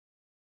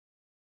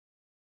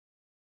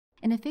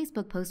In a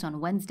Facebook post on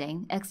Wednesday,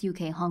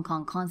 ex-UK Hong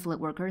Kong consulate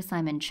worker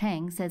Simon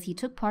Cheng says he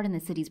took part in the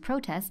city's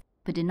protests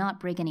but did not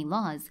break any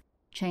laws.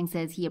 Cheng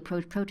says he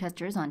approached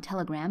protesters on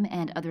Telegram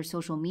and other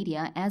social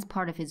media as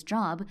part of his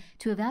job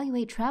to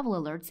evaluate travel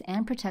alerts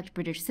and protect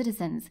British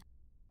citizens.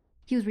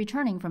 He was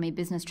returning from a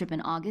business trip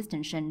in August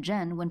in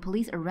Shenzhen when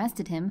police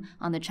arrested him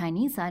on the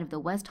Chinese side of the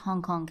West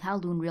Hong Kong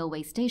Kowloon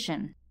railway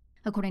station.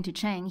 According to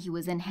Cheng, he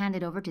was then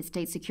handed over to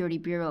State Security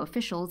Bureau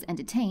officials and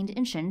detained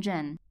in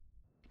Shenzhen.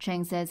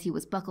 Cheng says he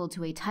was buckled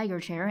to a tiger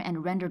chair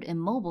and rendered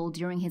immobile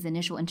during his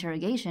initial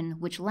interrogation,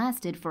 which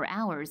lasted for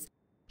hours.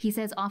 He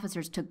says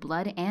officers took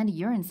blood and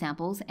urine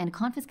samples and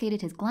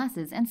confiscated his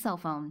glasses and cell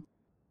phone.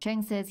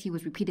 Cheng says he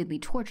was repeatedly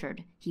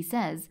tortured. He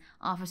says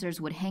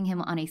officers would hang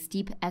him on a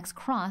steep X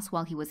cross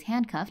while he was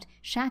handcuffed,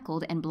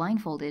 shackled, and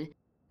blindfolded.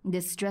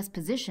 This stressed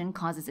position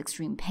causes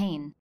extreme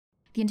pain.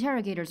 The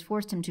interrogators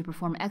forced him to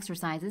perform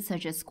exercises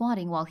such as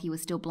squatting while he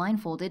was still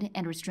blindfolded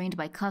and restrained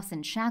by cuffs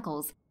and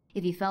shackles.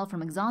 If he fell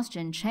from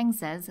exhaustion, Cheng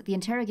says the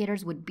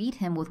interrogators would beat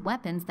him with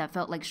weapons that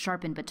felt like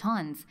sharpened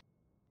batons.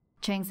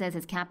 Cheng says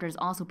his captors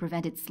also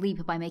prevented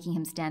sleep by making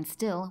him stand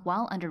still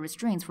while under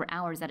restraints for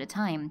hours at a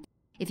time.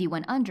 If he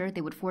went under,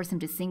 they would force him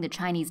to sing the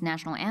Chinese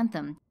national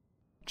anthem.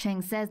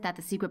 Cheng says that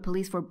the secret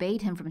police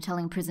forbade him from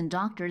telling prison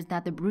doctors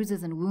that the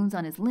bruises and wounds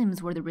on his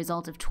limbs were the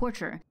result of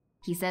torture.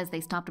 He says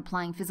they stopped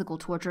applying physical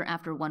torture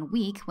after 1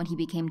 week when he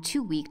became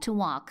too weak to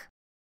walk.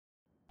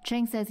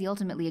 Cheng says he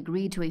ultimately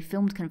agreed to a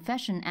filmed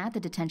confession at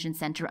the detention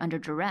center under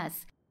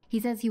duress. He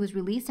says he was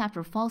released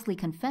after falsely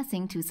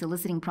confessing to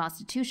soliciting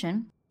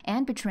prostitution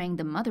and betraying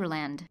the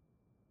motherland.